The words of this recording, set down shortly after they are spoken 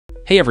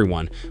Hey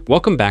everyone,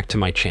 welcome back to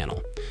my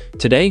channel.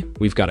 Today,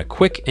 we've got a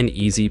quick and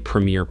easy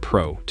Premiere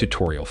Pro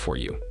tutorial for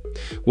you.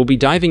 We'll be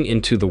diving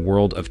into the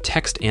world of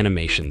text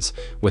animations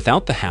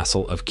without the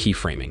hassle of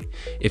keyframing.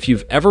 If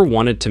you've ever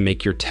wanted to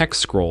make your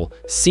text scroll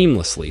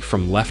seamlessly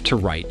from left to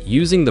right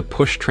using the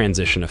push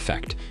transition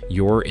effect,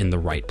 you're in the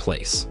right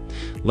place.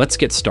 Let's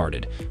get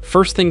started.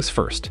 First things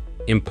first,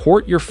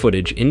 import your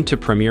footage into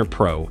Premiere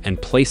Pro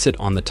and place it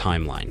on the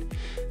timeline.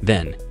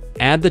 Then,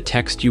 add the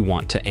text you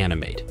want to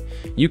animate.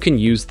 You can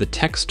use the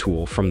text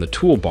tool from the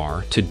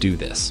toolbar to do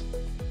this.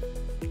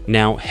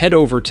 Now head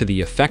over to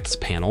the Effects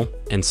panel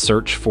and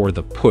search for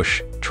the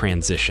Push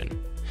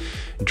transition.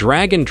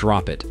 Drag and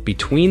drop it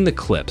between the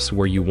clips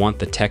where you want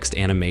the text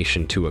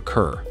animation to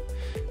occur.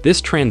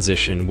 This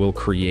transition will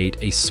create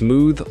a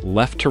smooth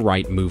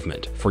left-to-right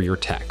movement for your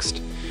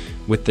text.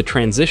 With the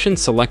transition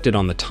selected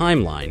on the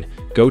timeline,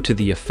 go to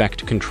the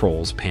Effect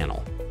Controls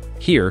panel.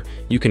 Here,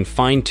 you can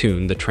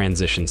fine-tune the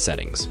transition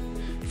settings.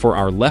 For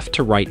our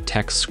left-to-right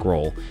text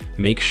scroll,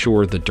 make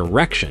sure the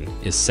direction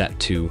is set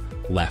to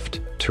left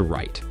to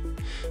right.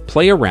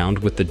 Play around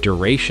with the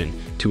duration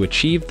to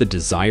achieve the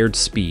desired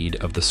speed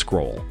of the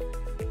scroll.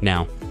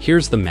 Now,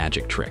 here's the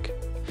magic trick.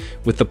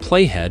 With the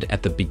playhead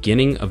at the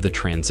beginning of the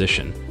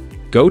transition,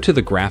 go to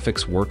the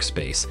graphics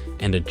workspace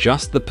and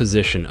adjust the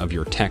position of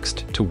your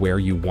text to where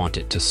you want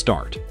it to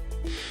start.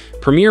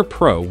 Premiere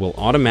Pro will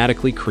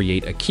automatically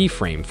create a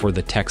keyframe for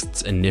the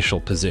text's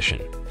initial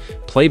position.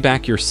 Play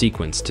back your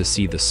sequence to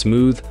see the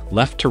smooth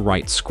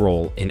left-to-right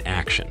scroll in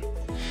action.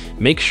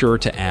 Make sure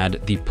to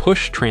add the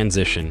push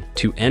transition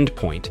to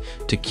endpoint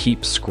to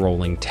keep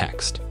scrolling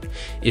text.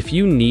 If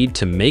you need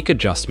to make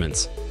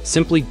adjustments,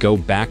 simply go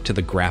back to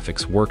the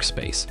graphics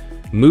workspace,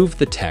 move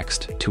the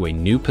text to a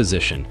new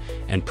position,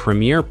 and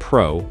Premiere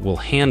Pro will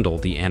handle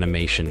the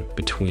animation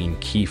between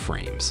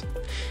keyframes.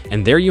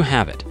 And there you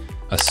have it.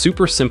 A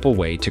super simple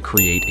way to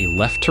create a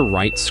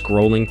left-to-right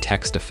scrolling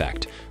text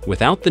effect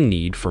without the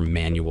need for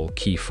manual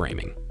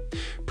keyframing.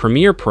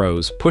 Premiere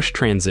Pro's push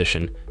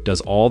transition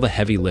does all the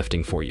heavy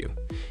lifting for you.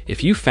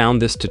 If you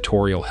found this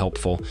tutorial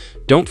helpful,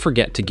 don't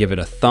forget to give it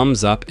a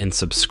thumbs up and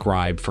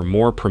subscribe for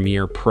more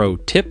Premiere Pro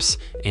tips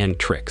and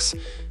tricks.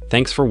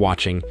 Thanks for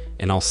watching,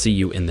 and I'll see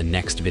you in the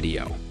next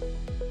video.